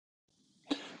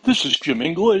This is Jim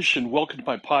English, and welcome to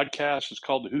my podcast. It's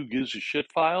called the Who Gives a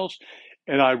Shit Files,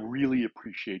 and I really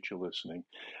appreciate you listening.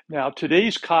 Now,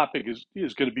 today's topic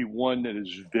is going to be one that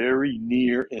is very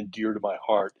near and dear to my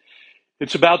heart.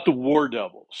 It's about the war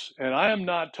devils, and I am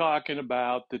not talking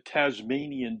about the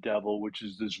Tasmanian devil, which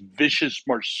is this vicious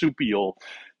marsupial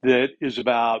that is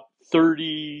about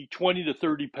 20 to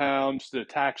 30 pounds that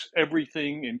attacks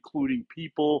everything, including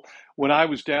people. When I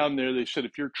was down there, they said,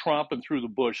 if you're tromping through the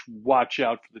bush, watch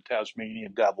out for the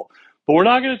Tasmanian devil. But we're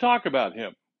not going to talk about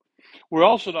him. We're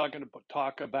also not going to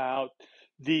talk about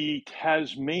the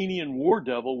Tasmanian War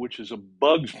Devil, which is a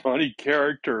Bugs Bunny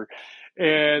character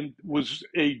and was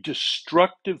a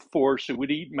destructive force. It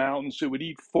would eat mountains, it would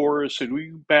eat forests, it would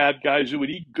eat bad guys, it would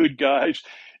eat good guys.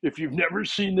 If you've never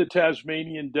seen the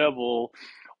Tasmanian Devil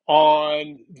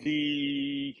on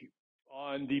the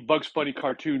Bugs Bunny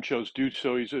cartoon shows, do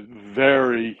so. He's a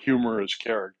very humorous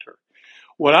character.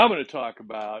 What I'm going to talk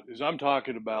about is I'm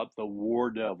talking about the War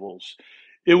Devils.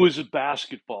 It was a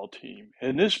basketball team,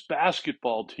 and this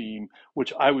basketball team,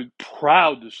 which I was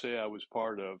proud to say I was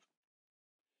part of,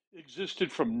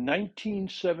 existed from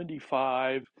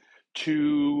 1975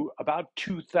 to about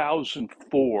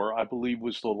 2004, I believe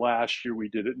was the last year we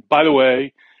did it. By the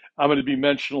way, I'm going to be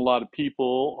mentioning a lot of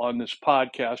people on this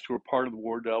podcast who are part of the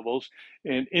War Devils,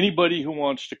 and anybody who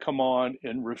wants to come on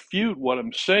and refute what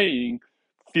I'm saying,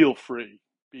 feel free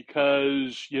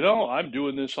because, I'm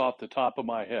doing this off the top of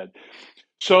my head.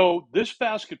 So, this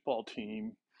basketball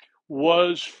team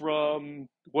was from,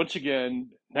 once again,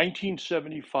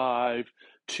 1975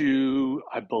 to,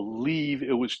 I believe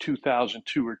it was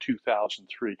 2002 or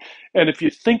 2003. And if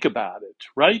you think about it,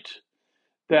 right,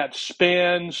 that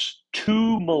spans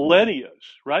two millennia,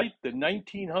 right? The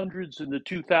 1900s and the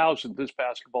 2000s, this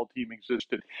basketball team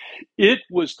existed. It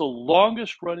was the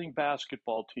longest running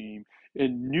basketball team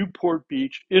in Newport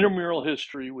Beach intramural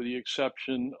history, with the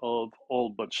exception of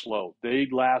Old But Slow. They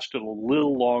lasted a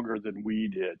little longer than we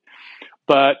did,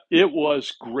 but it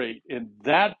was great. And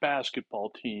that basketball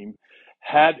team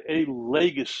had a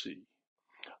legacy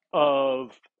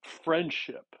of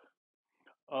friendship,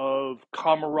 of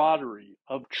camaraderie,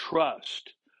 of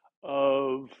trust,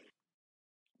 of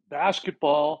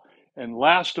basketball, and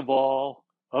last of all,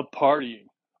 of partying.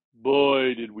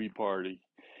 Boy, did we party.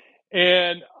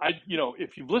 And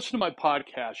if you've listened to my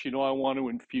podcast, I want to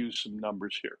infuse some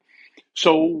numbers here.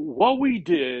 So what we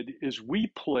did is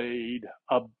we played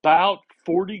about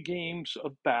 40 games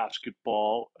of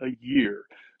basketball a year.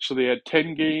 So they had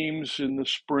 10 games in the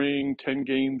spring, 10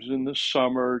 games in the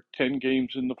summer, 10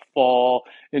 games in the fall,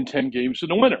 and 10 games in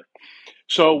the winter.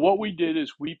 So what we did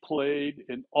is we played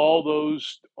in all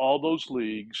those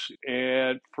leagues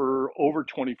and for over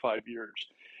 25 years.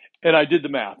 And I did the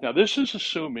math. Now this is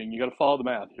assuming you got to follow the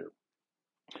math here.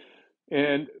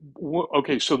 And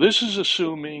okay, so this is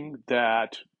assuming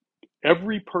that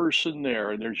every person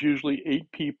there, and there's usually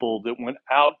 8 people that went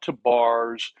out to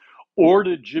bars or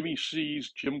to Jimmy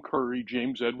C's, Jim Curry,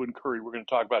 James Edwin Curry, we're going to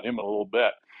talk about him in a little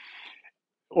bit,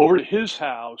 over to his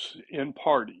house and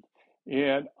party.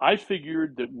 And I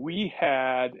figured that we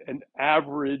had an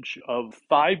average of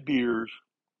 5 beers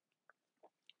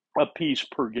a piece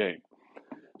per game.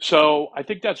 So I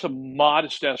think that's a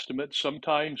modest estimate.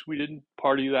 Sometimes we didn't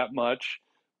party that much,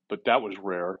 but that was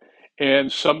rare.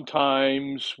 And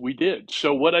sometimes we did.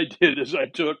 So what I did is I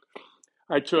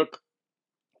took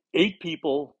 8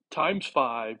 people times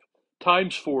 5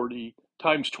 times 40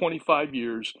 times 25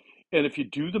 years, and if you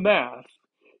do the math,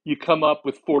 you come up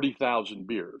with 40,000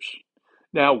 beers.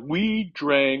 Now, we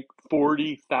drank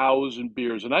 40,000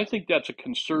 beers, and I think that's a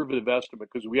conservative estimate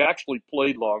because we actually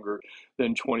played longer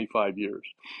than 25 years.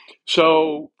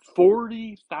 So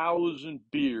 40,000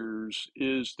 beers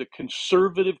is the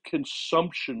conservative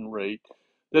consumption rate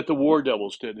that the War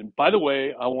Devils did. And by the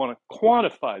way, I want to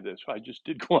quantify this. I just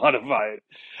did quantify it,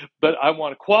 but I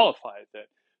want to qualify it then.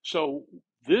 So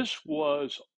this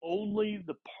was only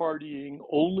the partying,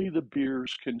 only the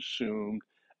beers consumed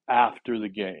after the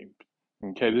game.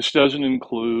 Okay, this doesn't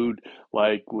include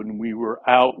like when we were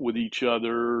out with each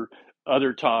other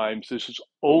times. This is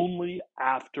only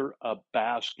after a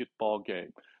basketball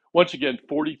game. Once again,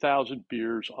 40,000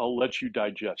 beers. I'll let you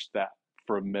digest that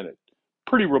for a minute.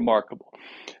 Pretty remarkable.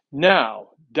 Now,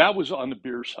 that was on the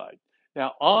beer side.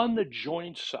 Now, on the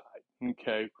joint side,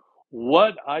 okay,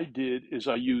 what I did is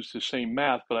I used the same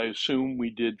math, but I assume we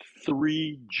did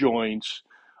 3 joints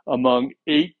among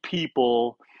 8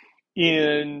 people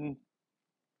in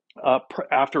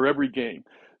after every game.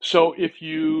 So if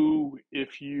you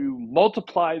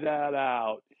multiply that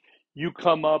out, you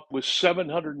come up with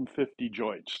 750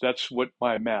 joints. That's what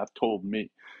my math told me.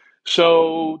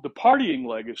 So the partying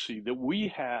legacy that we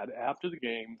had after the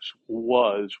games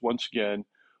was, once again,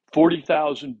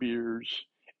 40,000 beers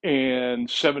and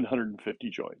 750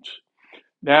 joints.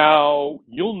 Now,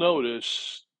 you'll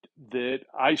notice that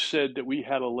I said that we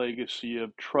had a legacy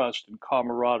of trust and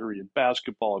camaraderie and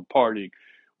basketball and partying.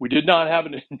 We did not have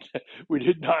an we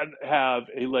did not have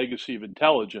a legacy of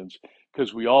intelligence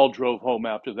because we all drove home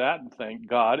after that, and thank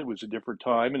God it was a different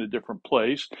time and a different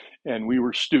place, and we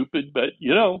were stupid, but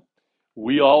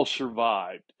we all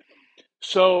survived.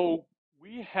 So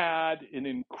we had an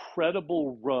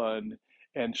incredible run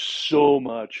and so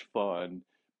much fun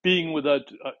being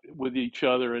with each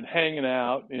other and hanging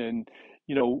out, and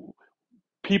you know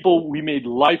people, we made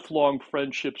lifelong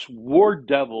friendships. War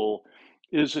devil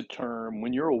is a term.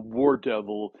 When you're a war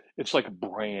devil, it's like a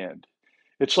brand.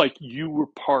 It's like you were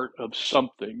part of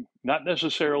something, not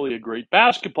necessarily a great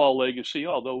basketball legacy,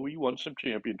 although we won some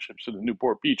championships in the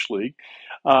Newport Beach League.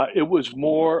 It was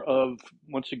more of,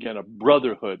 once again, a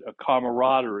brotherhood, a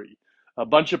camaraderie, a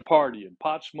bunch of partying,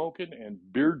 pot smoking, and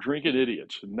beer drinking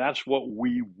idiots. And that's what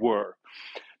we were.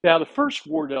 Now, the first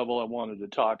War Devil I wanted to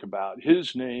talk about,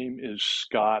 his name is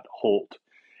Scott Holt,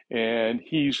 and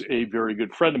he's a very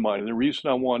good friend of mine. And the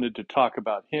reason I wanted to talk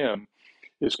about him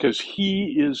is because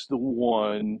he is the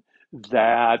one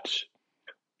that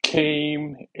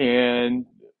came and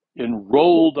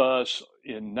enrolled us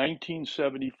in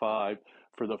 1975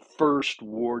 for the first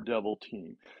War Devil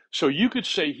team. So you could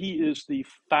say he is the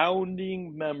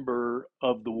founding member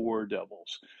of the War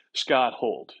Devils, Scott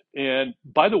Holt. And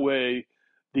by the way,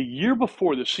 the year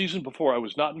before, the season before, I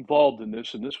was not involved in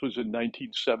this, and this was in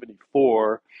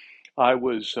 1974. I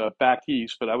was back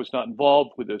east, but I was not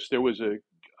involved with this. There was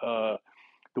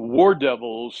the War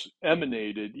Devils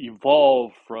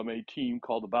evolved from a team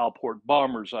called the Valport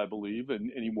Bombers, I believe, and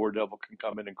any War Devil can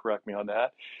come in and correct me on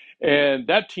that. And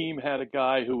that team had a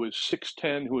guy who was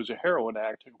 6'10", who was a heroin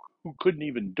addict, who couldn't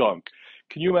even dunk.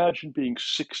 Can you imagine being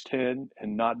 6'10"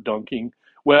 and not dunking?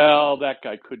 Well, that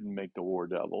guy couldn't make the War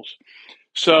Devils.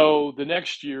 So the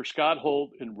next year, Scott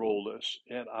Holt enrolled us,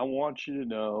 and I want you to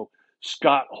know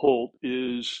Scott Holt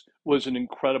is was an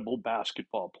incredible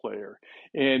basketball player,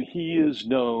 and he is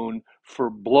known for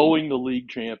blowing the league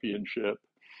championship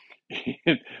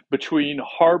between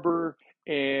Harbor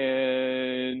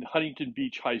and Huntington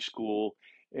Beach High School,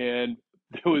 and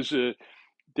there was a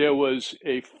there was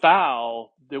a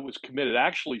foul that was committed.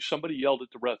 Actually, somebody yelled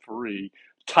at the referee,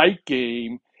 tight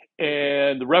game,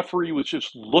 and the referee was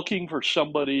just looking for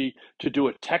somebody to do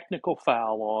a technical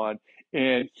foul on,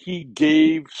 and he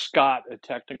gave Scott a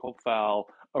technical foul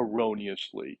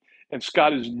erroneously. And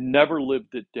Scott has never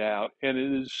lived it down, and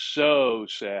it is so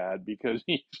sad because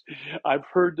I've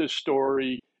heard this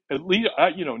story at least,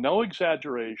 no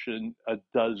exaggeration, a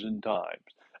dozen times,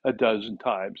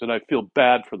 and I feel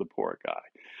bad for the poor guy.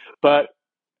 But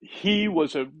he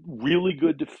was a really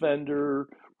good defender,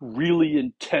 really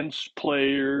intense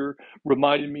player,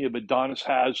 reminded me of Adonis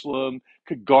Haslam,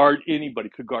 could guard anybody,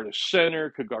 could guard a center,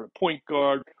 could guard a point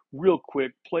guard, real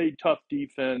quick, played tough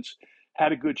defense,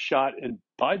 had a good shot. And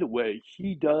by the way,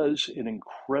 he does an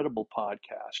incredible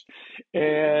podcast,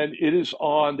 and it is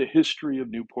on the history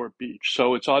of Newport Beach.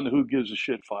 So it's on the Who Gives a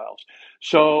Shit files.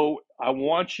 So I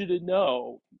want you to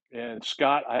know, and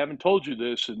Scott, I haven't told you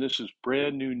this, and this is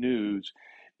brand new news,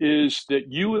 is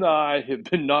that you and I have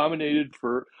been nominated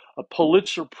for a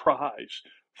Pulitzer Prize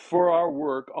for our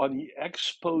work on the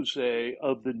expose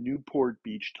of the Newport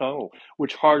Beach Tunnel,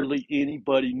 which hardly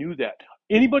anybody knew that.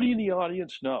 Anybody in the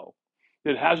audience know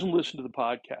that hasn't listened to the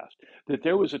podcast that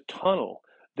there was a tunnel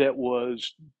that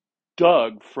was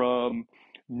dug from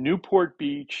Newport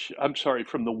Beach, I'm sorry,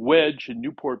 from the Wedge in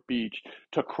Newport Beach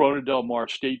to Corona del Mar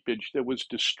State Beach that was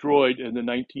destroyed in the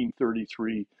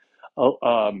 1933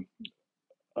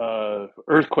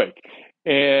 earthquake.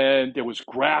 And there was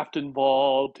graft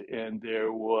involved, and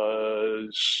there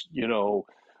was,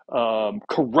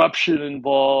 corruption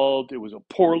involved. It was a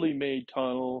poorly made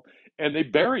tunnel, and they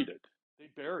buried it. They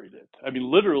buried it. I mean,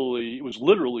 literally, it was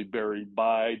literally buried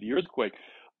by the earthquake.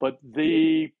 But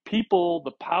the people,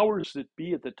 the powers that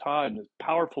be at the time, the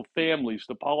powerful families,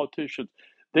 the politicians,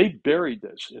 they buried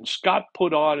this. And Scott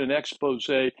put on an expose,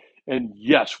 and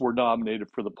yes, we're nominated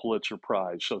for the Pulitzer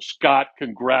Prize. So, Scott,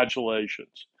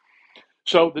 congratulations.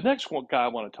 So, the next one guy I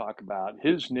want to talk about,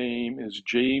 his name is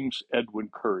James Edwin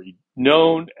Curry,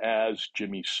 known as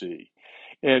Jimmy C.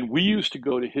 And we used to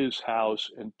go to his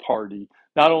house and party,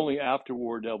 not only after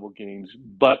War Devil games,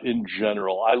 but in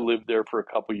general. I lived there for a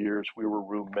couple of years. We were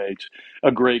roommates.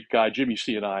 A great guy. Jimmy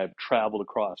C and I have traveled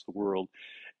across the world.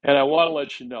 And I want to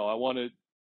let you know, I want to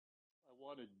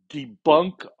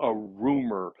debunk a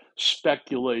rumor,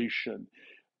 speculation.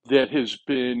 that has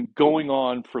been going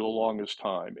on for the longest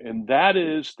time, and that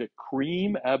is that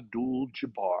Kareem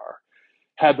Abdul-Jabbar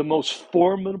had the most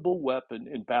formidable weapon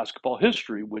in basketball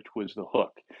history, which was the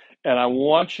hook. And I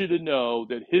want you to know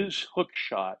that his hook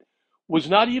shot was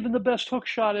not even the best hook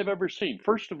shot I've ever seen.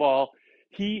 First of all,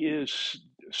 he is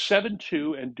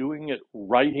 7'2" and doing it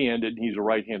right-handed, and he's a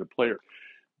right-handed player.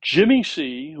 Jimmy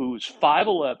C, who's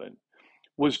 5'11",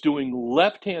 was doing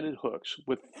left-handed hooks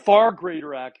with far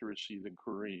greater accuracy than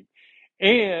Kareem.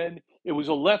 And it was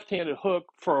a left-handed hook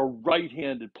for a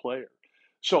right-handed player.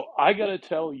 So I got to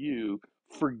tell you,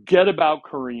 forget about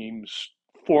Kareem's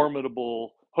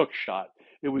formidable hook shot.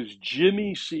 It was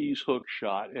Jimmy C's hook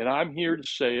shot, and I'm here to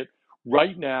say it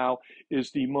right now,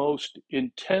 is the most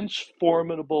intense,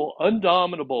 formidable,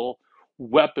 undominable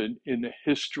weapon in the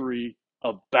history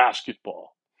of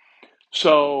basketball.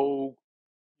 So,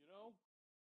 you know,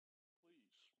 please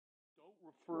don't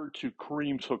refer to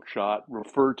Kareem's hook shot,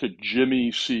 refer to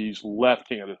Jimmy C's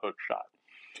left-handed hook shot.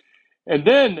 And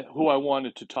then who I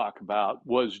wanted to talk about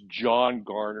was John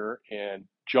Garner. And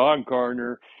John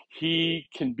Garner, he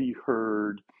can be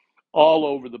heard all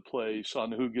over the place on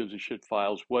the Who Gives a Shit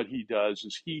files. What he does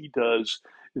is he does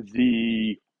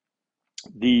the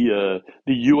the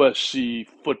USC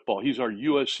football. He's our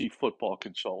USC football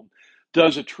consultant.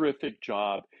 Does a terrific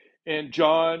job. And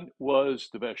John was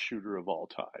the best shooter of all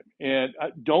time. And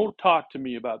don't talk to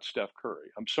me about Steph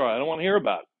Curry. I'm sorry, I don't want to hear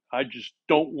about it. I just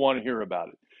don't want to hear about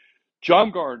it.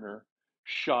 John Gardner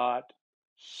shot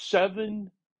 7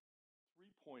 3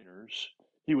 pointers.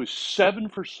 He was 7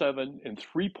 for 7 in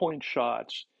 3 point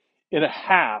shots in a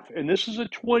half. And this is a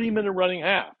 20-minute running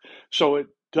half. So it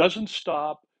doesn't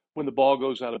stop when the ball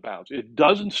goes out of bounds. It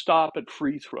doesn't stop at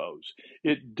free throws.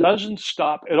 It doesn't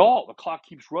stop at all. The clock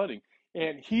keeps running.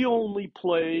 And he only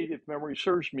played, if memory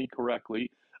serves me correctly,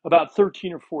 about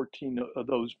 13 or 14 of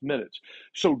those minutes.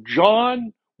 So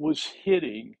John was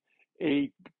hitting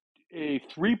a a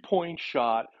 3 point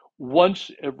shot once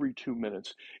every 2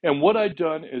 minutes. And what I've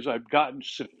done is I've gotten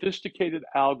sophisticated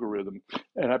algorithm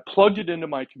and I plugged it into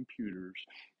my computers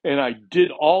and I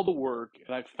did all the work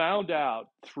and I found out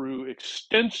through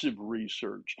extensive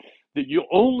research that you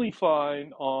only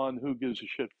find on Who Gives a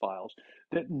Shit files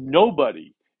that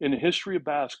nobody in the history of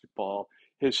basketball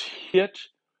has hit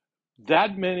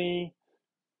that many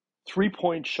 3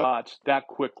 point shots that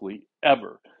quickly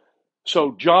ever.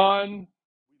 So, John,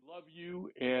 we love you,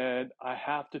 and I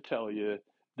have to tell you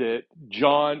that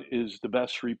John is the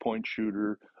best 3 point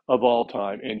shooter of all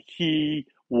time, and he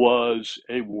was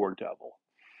a war devil.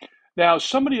 Now,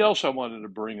 somebody else I wanted to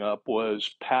bring up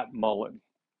was Pat Mullen.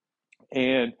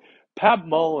 And Pat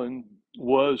Mullen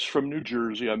was from New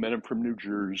Jersey. I met him from New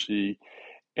Jersey.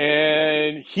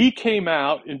 And he came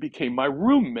out and became my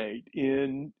roommate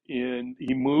in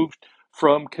he moved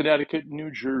from Connecticut,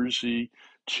 New Jersey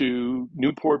to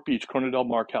Newport Beach, Corona del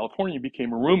Mar, California,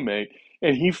 became a roommate,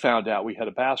 and he found out we had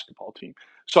a basketball team.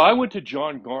 So I went to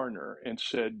John Garner and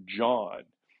said, John,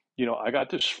 I got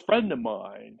this friend of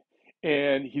mine,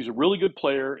 and he's a really good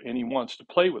player, and he wants to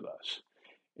play with us.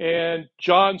 And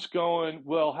John's going,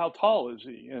 well, how tall is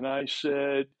he? And I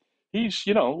said, he's,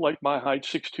 like my height,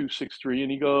 6'2", 6'3".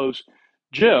 And he goes,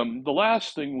 Jim, the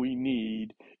last thing we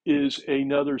need is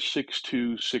another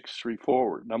 6'2", 6'3"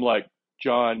 forward. And I'm like,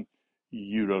 John,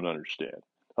 you don't understand.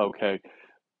 Okay.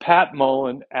 Pat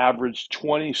Mullen averaged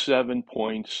 27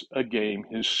 points a game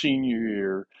his senior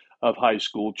year of high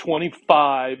school,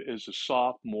 25 as a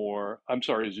sophomore, I'm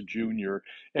sorry, as a junior,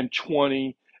 and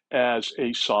 20 as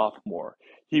a sophomore.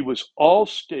 He was all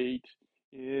state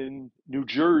in New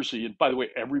Jersey. And by the way,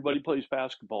 everybody plays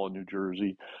basketball in New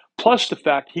Jersey, plus the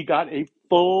fact he got a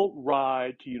full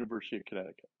ride to University of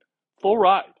Connecticut. Full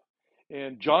ride.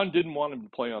 And John didn't want him to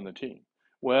play on the team.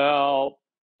 Well,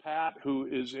 Pat, who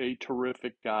is a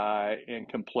terrific guy and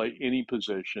can play any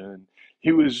position,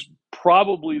 he was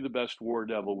probably the best War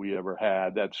Devil we ever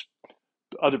had. That's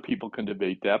other people can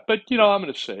debate that, but I'm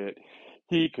going to say it.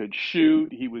 He could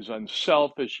shoot. He was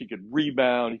unselfish. He could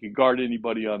rebound. He could guard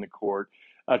anybody on the court.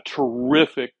 A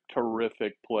terrific,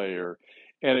 terrific player.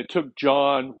 And it took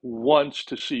John once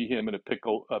to see him in a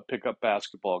pickup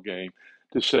basketball game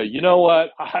to say, you know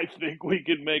what? I think we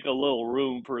could make a little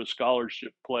room for a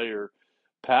scholarship player,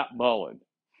 Pat Mullen.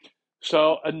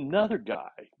 So another guy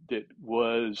that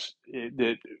was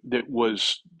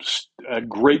a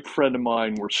great friend of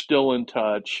mine. We're still in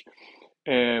touch,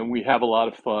 and we have a lot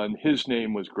of fun. His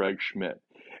name was Greg Schmidt,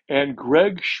 and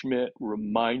Greg Schmidt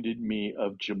reminded me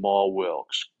of Jamal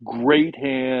Wilkes. Great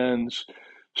hands,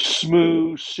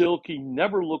 smooth, silky.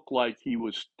 Never looked like he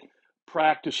was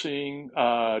practicing,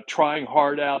 trying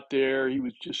hard out there. He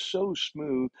was just so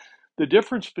smooth. the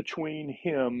difference between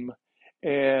him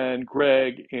and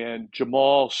Greg and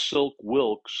Jamal Silk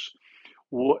Wilkes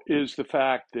is the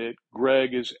fact that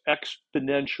Greg is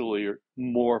exponentially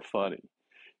more funny.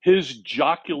 His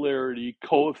jocularity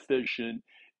coefficient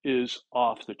is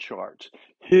off the charts.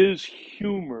 His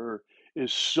humor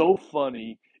is so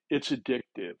funny, it's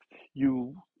addictive.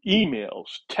 You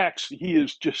emails, texts, he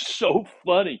is just so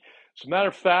funny. As a matter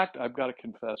of fact, I've got to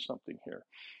confess something here.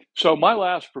 So my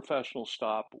last professional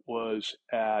stop was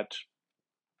at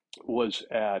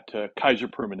Kaiser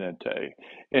Permanente,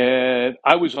 and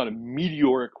I was on a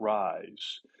meteoric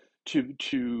rise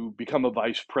to become a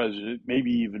vice president,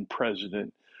 maybe even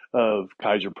president of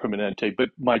Kaiser Permanente. But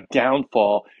my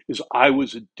downfall is I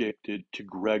was addicted to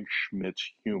Greg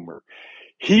Schmidt's humor.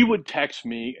 He would text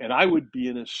me, and I would be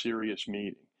in a serious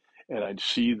meeting, and I'd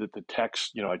see that the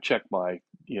text, you know, I check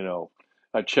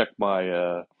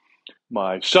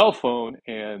my cell phone,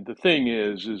 and the thing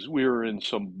is we were in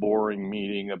some boring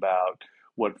meeting about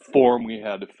what form we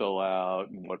had to fill out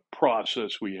and what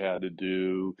process we had to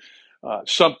do,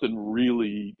 something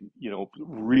really,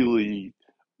 really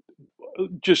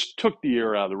just took the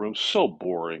air out of the room, so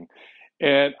boring.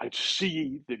 And I'd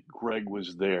see that Greg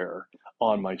was there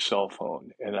on my cell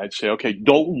phone, and I'd say, okay,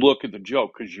 don't look at the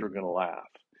joke because you're going to laugh.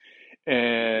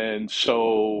 And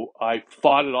so I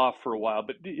fought it off for a while,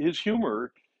 but his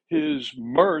humor, his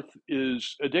mirth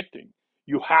is addicting.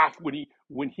 You have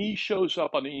when he shows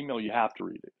up on the email, you have to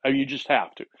read it. I mean, you just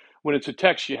have to. When it's a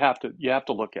text, you have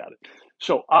to look at it.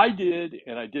 So I did,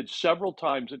 and I did several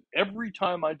times, and every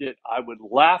time I did, I would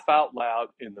laugh out loud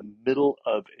in the middle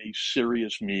of a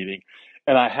serious meeting,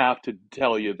 and I have to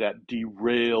tell you that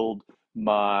derailed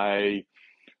my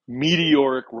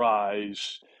meteoric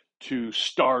rise to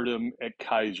stardom at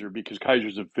Kaiser because Kaiser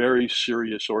is a very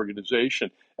serious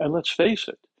organization. And let's face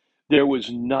it, there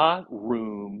was not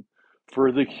room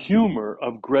for the humor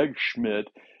of Greg Schmidt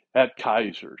at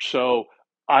Kaiser. So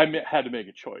had to make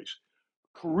a choice,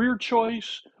 career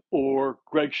choice or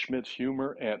Greg Schmidt's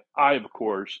humor. And I, of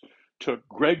course, took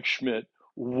Greg Schmidt,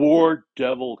 War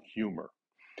Devil humor.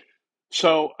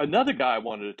 So another guy I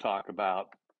wanted to talk about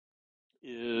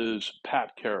is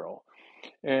Pat Carroll.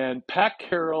 And Pat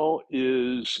Carroll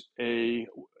is a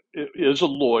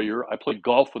lawyer. I play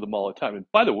golf with him all the time.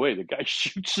 And by the way, the guy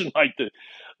shoots in like the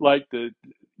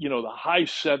high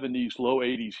 70s, low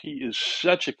 80s. He is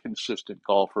such a consistent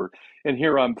golfer. And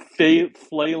here I'm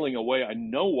flailing away. I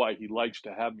know why he likes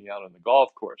to have me out on the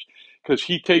golf course because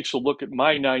he takes a look at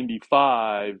my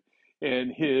 95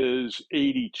 and his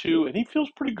 82, and he feels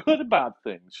pretty good about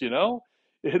things. He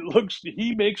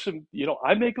makes him,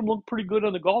 I make him look pretty good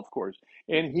on the golf course,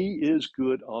 and he is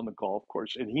good on the golf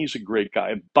course, and he's a great guy.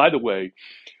 And by the way,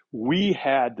 we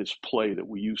had this play that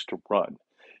we used to run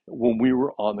when we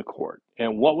were on the court,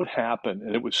 and what would happen,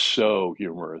 and it was so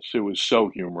humorous. It was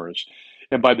so humorous.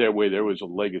 And by that way, there was a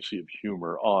legacy of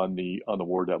humor on the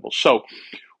War Devils. So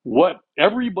what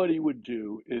everybody would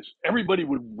do is everybody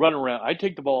would run around. I'd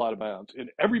take the ball out of bounds,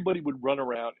 and everybody would run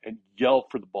around and yell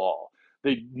for the ball.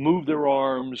 They'd move their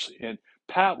arms, and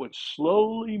Pat would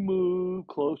slowly move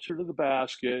closer to the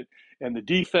basket, and the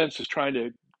defense is trying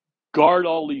to guard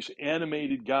all these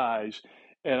animated guys.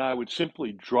 And I would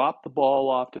simply drop the ball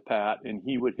off to Pat, and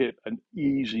he would hit an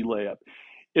easy layup.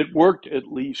 It worked at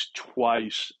least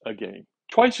twice a game.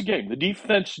 Twice a game. The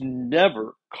defense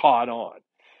never caught on.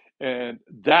 And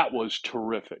that was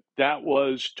terrific. That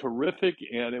was terrific.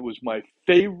 And it was my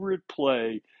favorite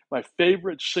play, my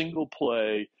favorite single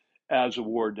play as a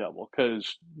War Devil,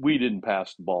 because we didn't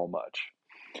pass the ball much.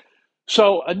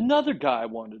 So another guy I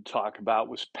wanted to talk about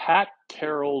was Pat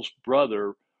Carroll's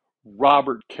brother,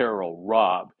 Robert Carroll,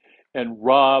 Rob. And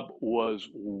Rob was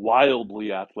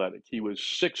wildly athletic. He was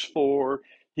 6'4".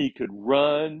 He could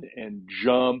run and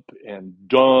jump and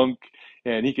dunk,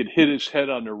 and he could hit his head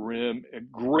on the rim.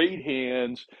 Great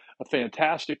hands, a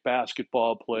fantastic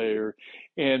basketball player.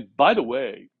 And by the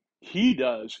way, he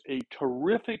does a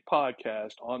terrific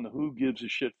podcast on the Who Gives a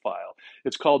Shit file.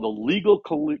 It's called The Legal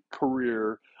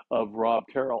Career of Rob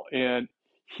Carroll. And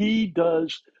he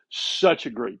does such a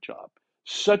great job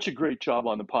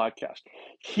on the podcast.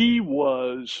 He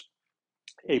was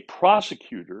a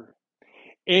prosecutor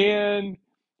and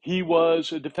he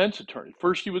was a defense attorney.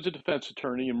 First, he was a defense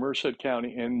attorney in Merced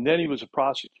County, and then he was a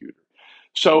prosecutor.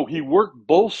 So he worked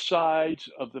both sides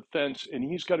of the fence, and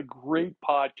he's got a great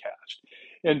podcast.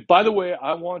 And by the way,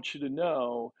 I want you to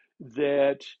know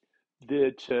that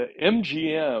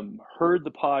MGM heard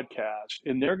the podcast,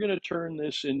 and they're going to turn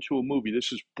this into a movie.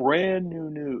 This is brand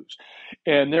new news,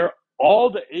 and they're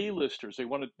all the A-listers. They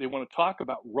want to talk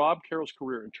about Rob Carroll's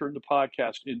career and turn the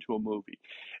podcast into a movie,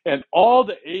 and all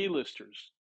the A-listers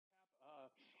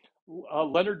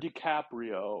Leonard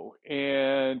DiCaprio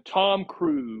and Tom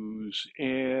Cruise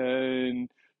and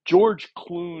George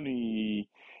Clooney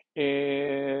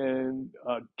and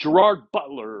Gerard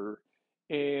Butler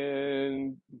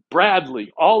and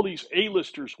Bradley. All these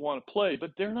A-listers want to play,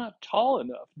 but they're not tall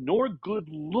enough nor good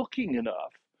looking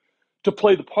enough to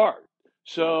play the part.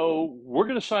 So we're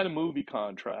going to sign a movie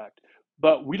contract,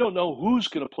 but we don't know who's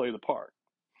going to play the part.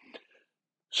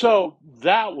 So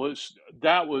that was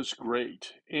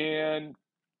great. And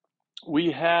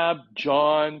we have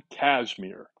John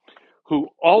Casimir, who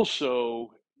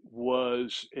also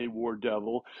was a War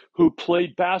Devil, who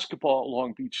played basketball at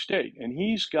Long Beach State, and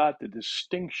he's got the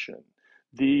distinction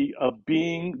the of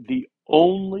being the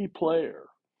only player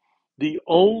in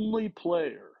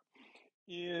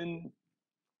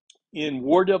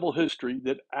War Devil history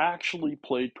that actually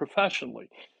played professionally.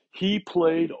 He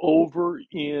played over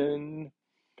in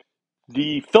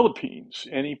the Philippines,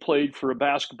 and he played for a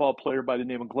basketball player by the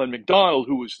name of Glenn McDonald,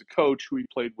 who was the coach who he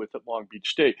played with at Long Beach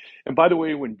State. And by the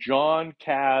way, when John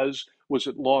Kaz was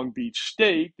at Long Beach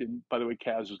State, and by the way,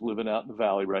 Kaz is living out in the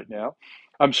valley right now.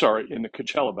 I'm sorry, in the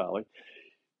Coachella Valley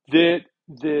that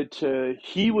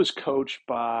he was coached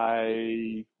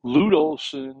by Lute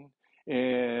Olson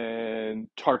and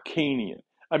Tarkanian.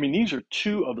 I mean, these are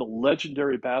two of the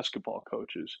legendary basketball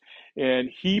coaches, and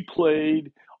he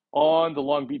played on the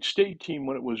Long Beach State team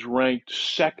when it was ranked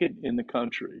second in the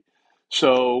country.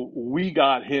 So we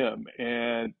got him,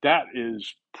 and that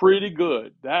is pretty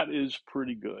good. That is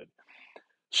pretty good.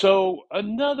 So,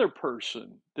 another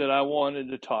person that I wanted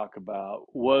to talk about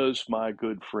was my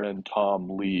good friend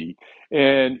Tom Lee.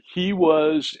 And he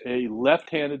was a left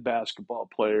handed basketball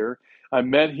player. I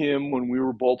met him when we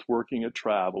were both working at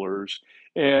Travelers,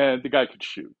 and the guy could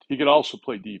shoot. He could also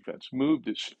play defense, moved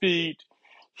his feet.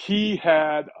 He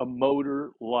had a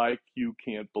motor like you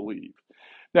can't believe.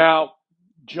 Now,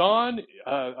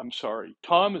 I'm sorry,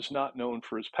 Tom is not known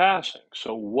for his passing.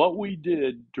 So what we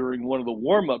did during one of the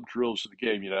warm-up drills of the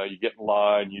game, you get in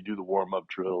line, you do the warm-up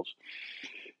drills,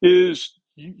 is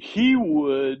he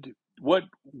would what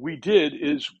we did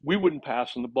is we wouldn't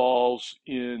pass him the balls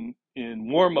in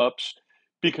warm-ups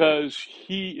because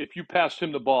he if you passed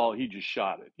him the ball he just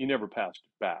shot it. He never passed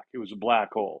it back. It was a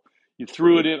black hole. You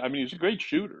threw it in. I mean, he's a great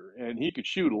shooter and he could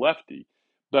shoot a lefty,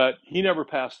 but he never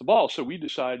passed the ball. So we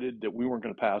decided that we weren't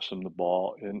going to pass him the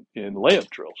ball in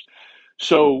layup drills.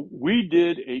 So we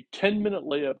did a 10-minute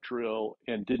layup drill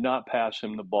and did not pass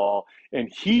him the ball,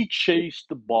 and he chased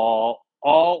the ball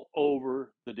all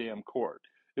over the damn court.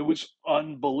 It was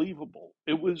unbelievable.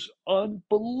 It was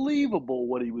unbelievable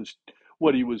what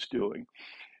he was doing.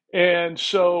 And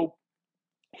so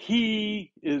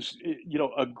he is,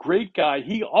 a great guy.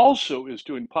 He also is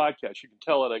doing podcasts. You can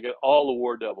tell it. I get all the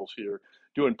War Devils here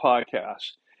doing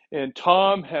podcasts. And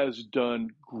Tom has done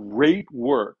great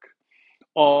work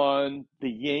on the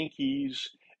Yankees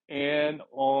and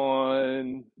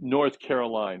on North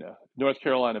Carolina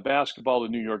basketball, the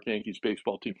New York Yankees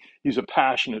baseball team. He's a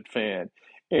passionate fan.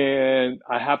 And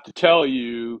I have to tell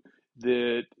you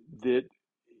that that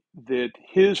that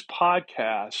his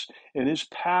podcast and his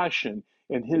passion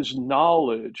and his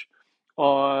knowledge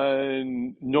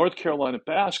on North Carolina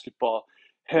basketball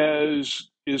has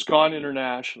is gone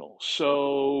international.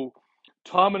 So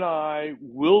Tom and I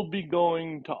will be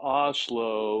going to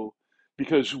Oslo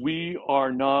because we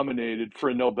are nominated for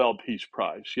a Nobel Peace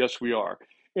Prize. Yes, we are.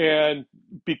 And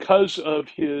because of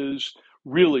his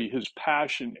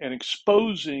passion and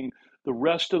exposing the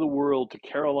rest of the world to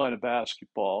Carolina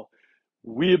basketball,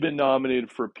 we have been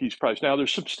nominated for a Peace Prize. Now,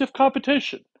 there's some stiff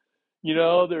competition.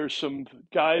 There's some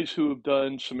guys who have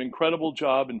done some incredible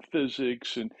job in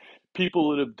physics and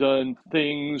people that have done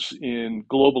things in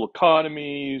global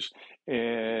economies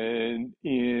and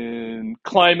in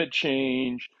climate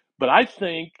change. But I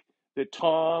think that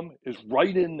Tom is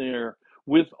right in there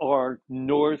with our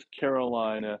North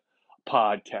Carolina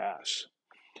podcast.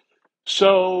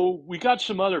 So we got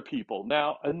some other people.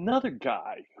 Now, another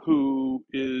guy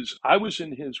I was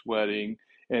in his wedding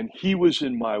and he was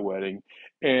in my wedding,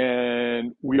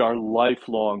 and we are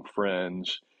lifelong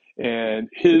friends. And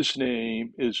his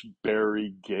name is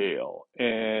Barry Gale.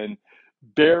 And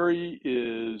Barry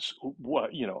is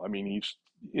I mean, he's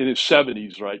in his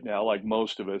 70s right now, like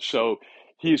most of us. So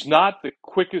he's not the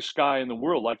quickest guy in the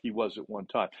world like he was at one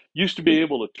time. Used to be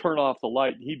able to turn off the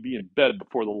light and he'd be in bed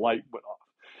before the light went off.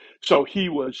 So he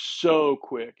was so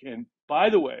quick. And by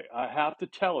the way, I have to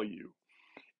tell you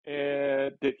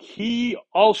that he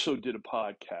also did a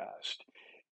podcast.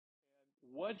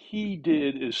 What he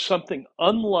did is something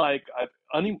unlike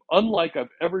I've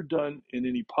ever done in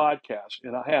any podcast,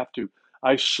 and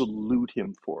I salute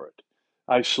him for it.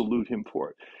 I salute him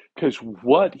for it because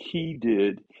what he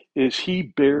did is he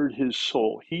bared his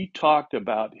soul. He talked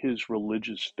about his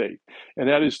religious faith. And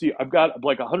that is I've got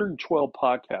like 112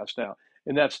 podcasts now,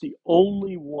 and that's the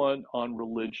only one on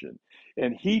religion.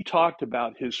 And he talked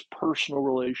about his personal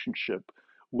relationship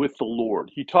with the Lord.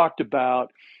 He talked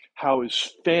about how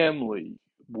his family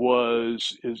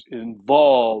is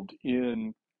involved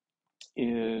in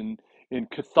in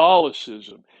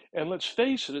Catholicism. And let's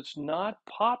face it, it's not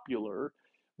popular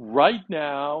right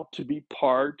now to be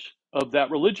part of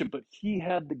that religion. But he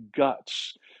had the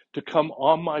guts to come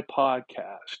on my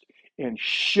podcast and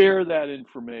share that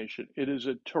information. It is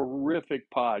a terrific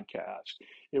podcast.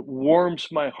 It warms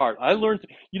my heart. I learned,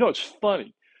 it's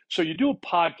funny. So you do a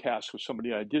podcast with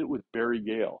somebody. I did it with Barry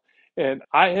Gale, and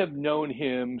I have known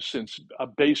him since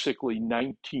basically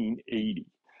 1980.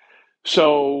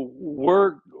 So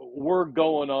we're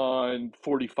going on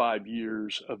 45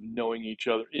 years of knowing each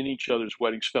other in each other's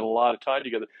weddings, spent a lot of time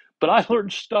together. But I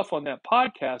learned stuff on that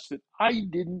podcast that I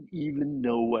didn't even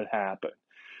know what happened.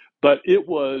 But it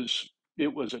was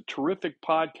a terrific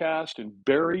podcast. And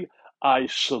Barry, I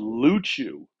salute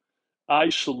you. I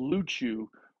salute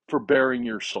you for bearing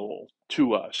your soul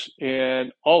to us.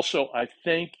 And also I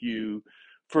thank you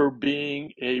for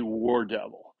being a war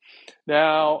devil.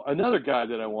 Now, another guy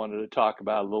that I wanted to talk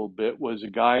about a little bit was a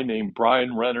guy named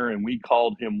Brian Renner, and we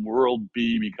called him World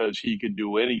B because he could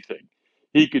do anything.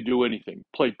 He could do anything.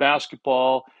 Played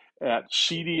basketball at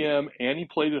CDM and he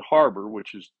played at Harbor,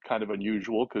 which is kind of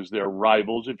unusual because they're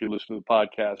rivals. If you listen to the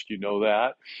podcast, you know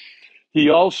that. He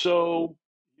also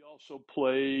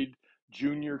played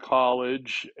junior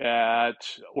college at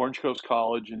Orange Coast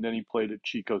College, and then he played at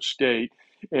Chico State.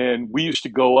 And we used to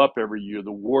go up every year.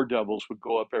 The War Devils would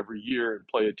go up every year and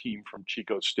play a team from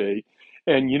Chico State.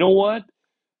 And you know what?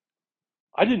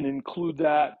 I didn't include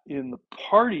that in the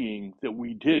partying that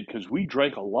we did because we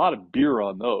drank a lot of beer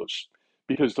on those.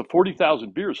 Because the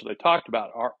 40,000 beers that I talked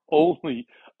about are only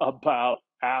about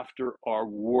after our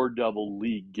War Devil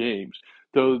League games.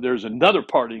 Though there's another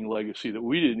partying legacy that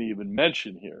we didn't even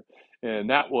mention here, and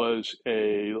that was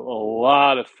a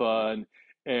lot of fun.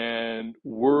 And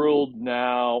World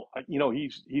now,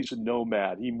 he's a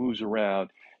nomad. He moves around.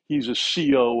 He's a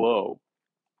COO,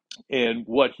 and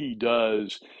what he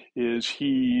does is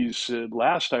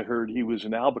last I heard, he was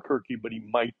in Albuquerque, but he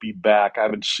might be back. I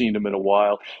haven't seen him in a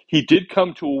while. He did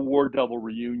come to a War Devil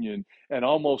reunion, and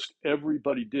almost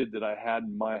everybody did that I had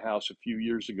in my house a few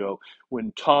years ago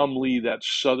when Tom Lee, that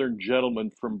Southern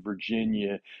gentleman from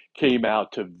Virginia, came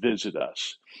out to visit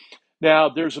us. Now,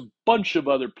 there's a bunch of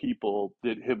other people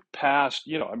that have passed.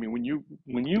 I mean, when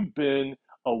you've been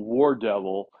a war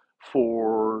devil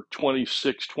for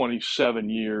 26, 27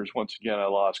 years, once again, I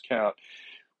lost count.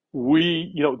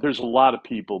 There's a lot of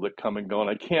people that come and go, and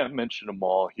I can't mention them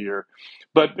all here.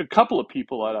 But a couple of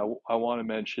people that I want to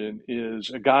mention is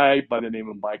a guy by the name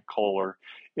of Mike Kohler,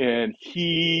 and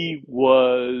he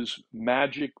was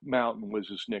Magic Mountain was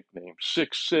his nickname.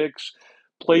 6'6",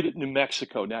 played at New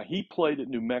Mexico. Now he played at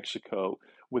New Mexico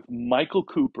with Michael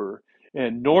Cooper,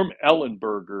 and Norm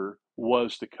Ellenberger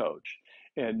was the coach.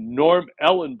 And Norm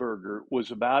Ellenberger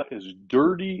was about as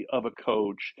dirty of a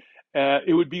coach.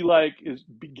 It would be like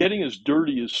getting as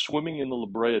dirty as swimming in the La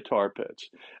Brea tar pits.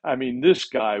 I mean, this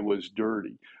guy was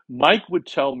dirty. Mike would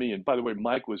tell me, and by the way,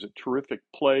 Mike was a terrific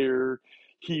player.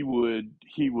 He would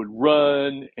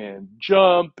run and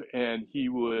jump, and he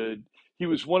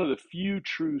was one of the few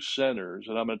true centers,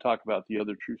 and I'm going to talk about the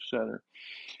other true center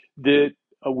that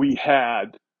we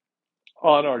had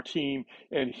on our team.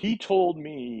 And he told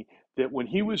me that when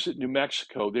he was at New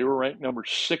Mexico, they were ranked number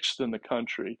sixth in the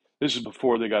country. This is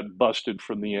before they got busted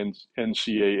from the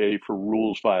NCAA for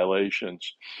rules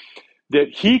violations. That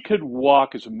he could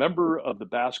walk as a member of the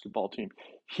basketball team,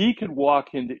 he could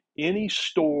walk into any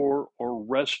store or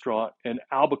restaurant in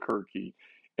Albuquerque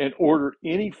and order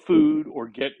any food or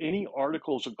get any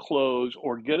articles of clothes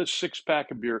or get a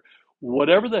six-pack of beer,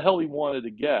 whatever the hell he wanted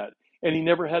to get, and he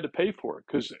never had to pay for it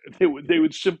because they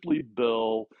would simply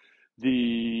bill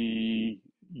the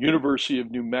University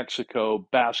of New Mexico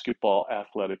basketball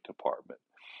athletic department.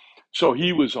 So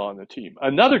he was on the team.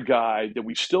 Another guy that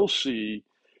we still see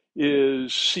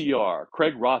is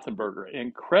Craig Rothenberger,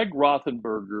 and Craig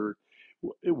Rothenberger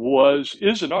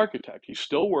is an architect. He's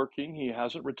still working. He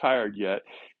hasn't retired yet.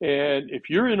 And if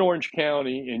you're in Orange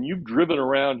County and you've driven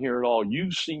around here at all,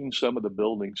 you've seen some of the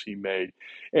buildings he made.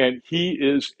 And he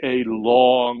is a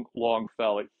long, long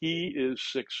fella. He is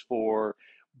 6'4",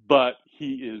 but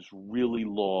he is really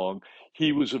long.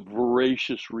 He was a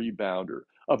voracious rebounder,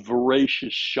 a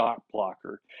voracious shot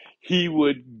blocker. He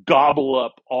would gobble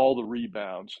up all the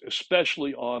rebounds,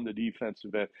 especially on the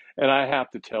defensive end. And I have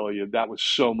to tell you, that was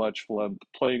so much fun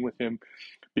playing with him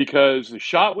because the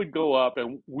shot would go up,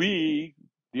 and we,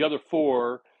 the other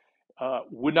four,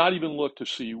 would not even look to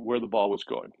see where the ball was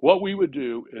going. What we would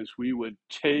do is we would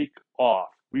take off.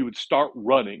 We would start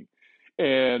running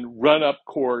and run up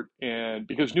court, and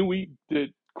because knew we that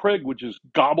Craig would just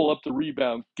gobble up the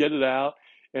rebound, get it out,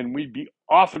 and we'd be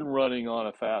off and running on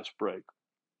a fast break.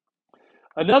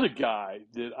 Another guy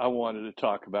that I wanted to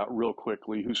talk about real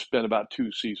quickly, who spent about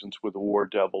 2 seasons with the War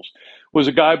Devils, was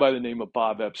a guy by the name of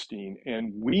Bob Epstein.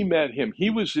 And we met him. He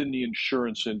was in the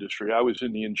insurance industry. I was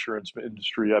in the insurance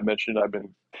industry. I mentioned I've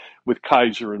been with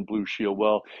Kaiser and Blue Shield.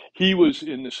 Well, he was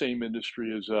in the same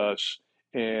industry as us.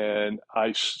 And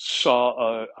I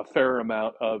saw a fair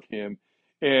amount of him.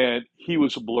 And he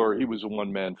was a blur. He was a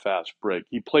one man fast break.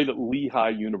 He played at Lehigh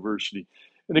University.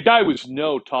 And the guy was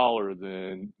no taller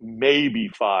than maybe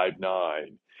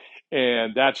 5'9",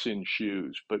 and that's in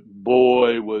shoes. But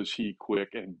boy, was he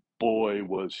quick, and boy,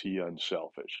 was he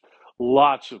unselfish.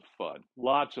 Lots of fun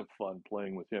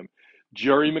playing with him.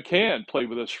 Jerry McCann played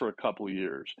with us for a couple of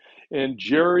years, and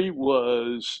Jerry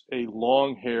was a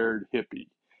long-haired hippie,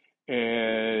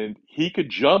 and he could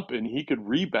jump and he could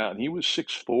rebound. He was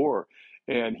 6'4",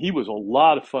 and he was a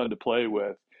lot of fun to play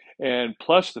with. And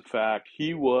plus the fact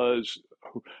he was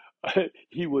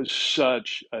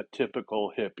such a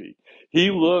typical hippie. He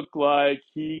looked like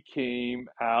he came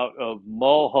out of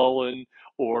Mulholland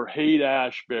or Haight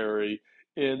Ashbury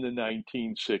in the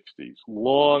 1960s.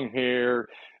 Long hair.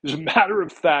 As a matter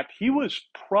of fact, he was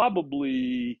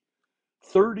probably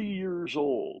 30 years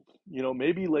old,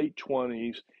 maybe late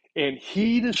 20s, and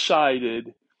he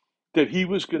decided that he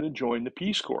was going to join the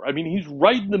Peace Corps. I mean, he's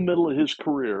right in the middle of his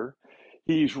career.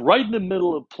 He's right in the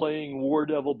middle of playing War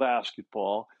Devil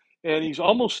basketball, and he's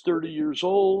almost 30 years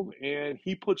old, and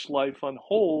he puts life on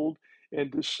hold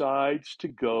and decides to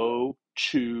go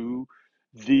to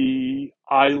the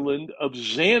island of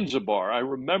Zanzibar. I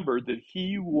remember that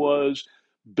he was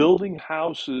building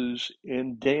houses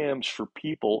and dams for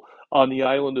people on the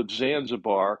island of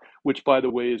Zanzibar, which, by the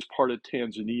way, is part of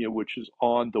Tanzania, which is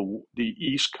on the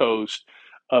east coast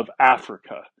of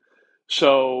Africa.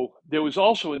 So there was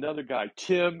also another guy,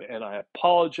 Tim, and I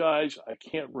apologize, I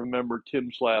can't remember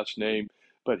Tim's last name,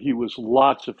 but he was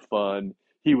lots of fun.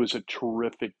 He was a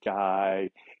terrific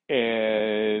guy,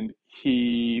 and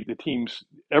the teams,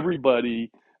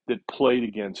 everybody that played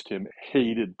against him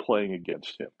hated playing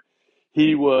against him.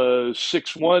 He was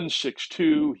 6'1",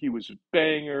 6'2". He was a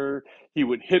banger. He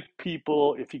would hit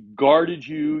people. If he guarded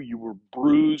you, you were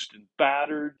bruised and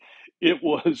battered. It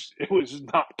was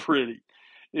not pretty.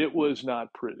 It was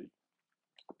not pretty.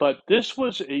 But this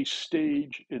was a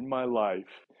stage in my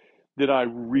life that I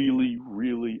really,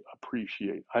 really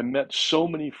appreciate. I met so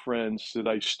many friends that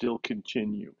I still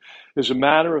continue. As a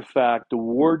matter of fact, the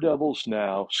War Devils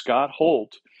now, Scott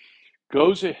Holt,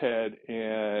 goes ahead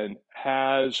and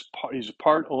he's a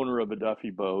part owner of a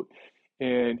Duffy boat,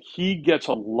 and he gets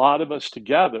a lot of us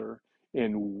together,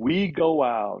 and we go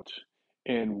out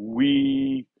and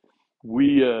we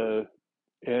we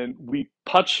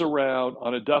putz around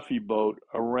on a Duffy boat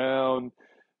around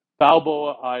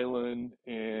Balboa Island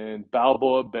and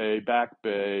Balboa Bay, Back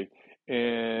Bay,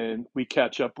 and we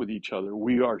catch up with each other.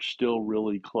 We are still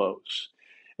really close.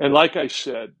 And like I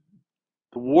said,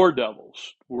 the War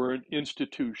Devils were an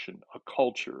institution, a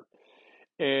culture,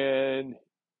 and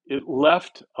it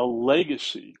left a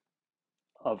legacy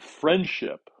of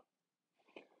friendship,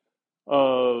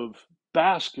 of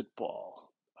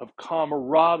basketball, of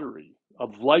camaraderie,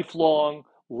 of lifelong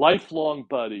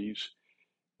buddies.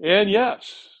 And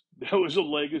yes, there was a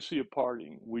legacy of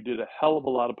partying. We did a hell of a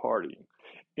lot of partying.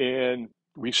 And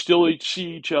we still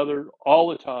see each other all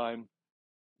the time.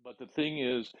 But the thing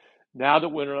is, now that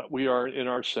we are in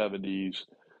our 70s,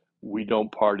 we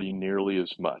don't party nearly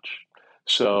as much.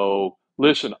 So,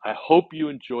 listen, I hope you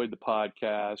enjoyed the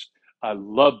podcast. I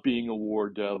love being a War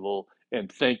Devil,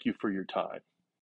 and thank you for your time.